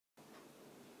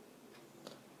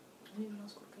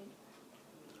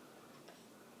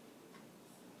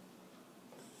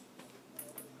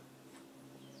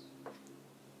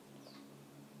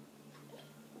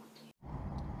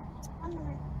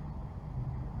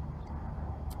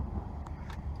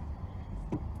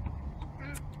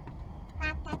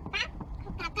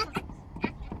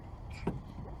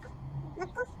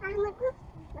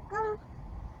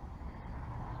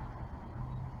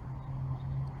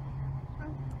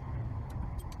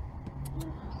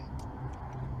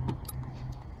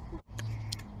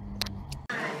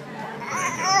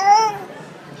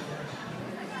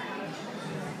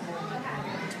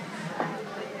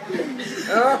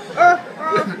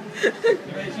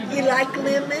You like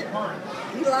lemon?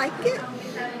 You like it?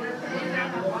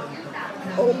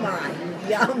 Oh my,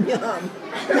 yum yum.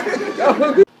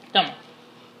 Toma.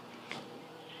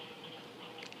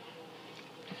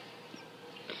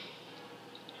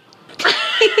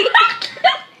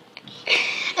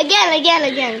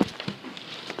 Again.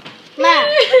 Ma,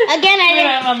 again I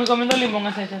Mira, mami comiendo limón,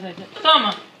 acecha.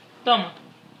 Toma.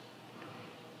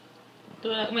 Tú,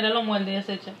 mira, lo muerde y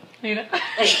acecha. Mira. Do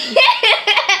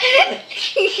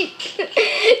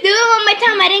it one more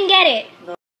time, I didn't get it.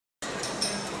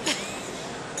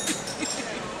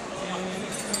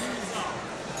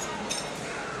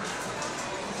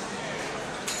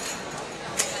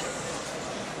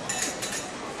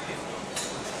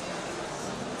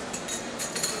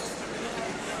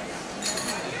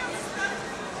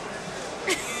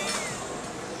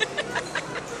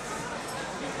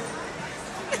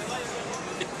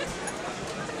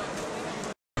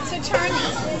 Charlie,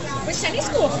 which Sunday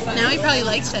school? Now he probably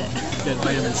likes it. Got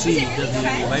vitamin C. He doesn't need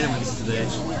any vitamins today.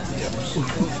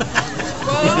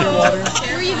 Whoa.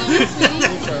 Where are you going, sweetie?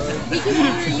 We can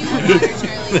order you water,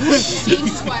 Charlie.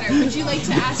 Change sweater. Would you like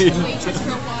to ask the waitress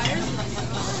for water?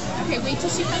 Okay, wait till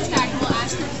she comes back and we'll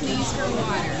ask her please for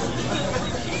water.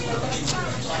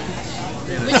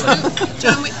 Which group?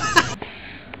 John, wait.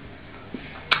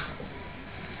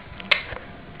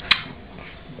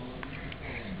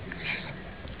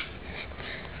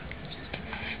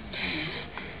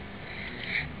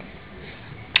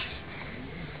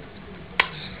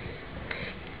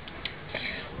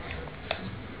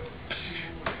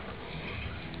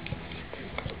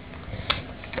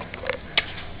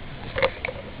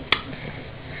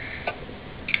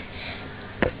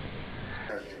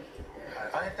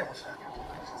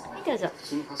どうぞ。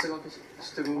その長谷川とし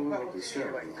てるものと一緒や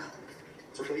ないか。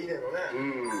ちょっといいねのね。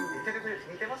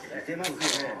似てますね。似てます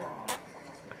ね。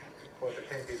こうやって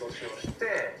天日干しをし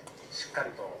てしっか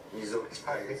りと水を切って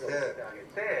あげ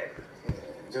て、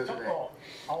ちょっと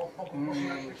青っぽく干し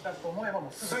なってきたと思えばも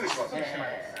うすぐしますね。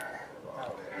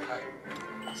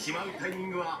しまうタイミン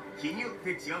グは日によっ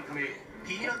て違うため、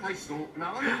木村大使の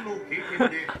長年の経験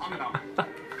で判断。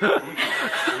この日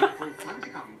はおよそ3時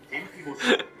間天日干し。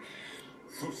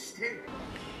そして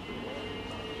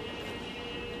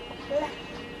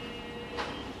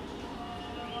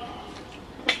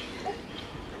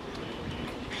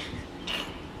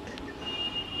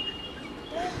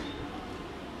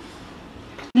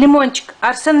Лимончик.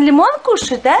 Арсен лимон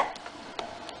кушает, да?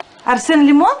 Арсен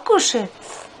лимон кушает?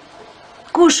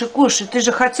 Кушай. Ты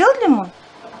же хотел лимон?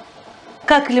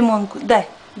 Как лимон? Дай.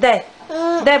 Дай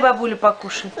бабуле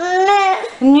покушать.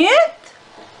 Нет?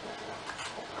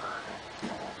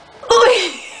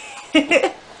 Ой!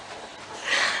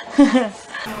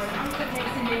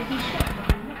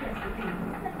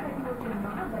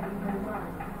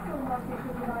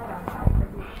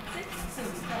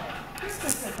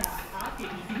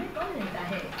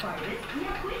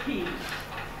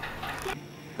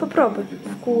 Попробуй.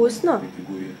 Вкусно.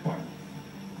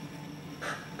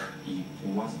 И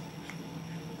у вас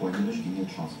по одиночке нет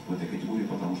шансов в этой категории,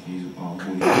 потому что есть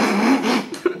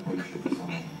более поющие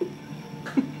персонажи.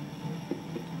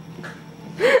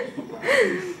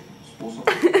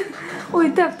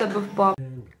 Ой, так тебе впав.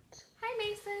 Hi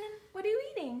Mason, what are you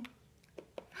eating?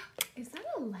 Is that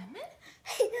a lemon?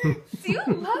 Do you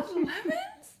love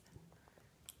lemons?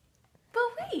 But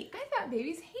wait, I thought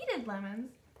babies hated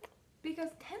lemons.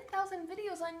 Because 10,000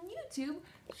 videos on YouTube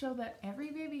show that every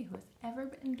baby who has ever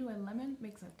bitten into a lemon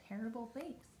makes a terrible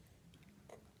face.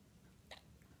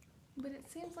 But it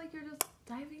seems like you're just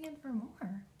diving in for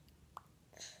more.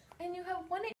 And you have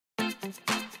one...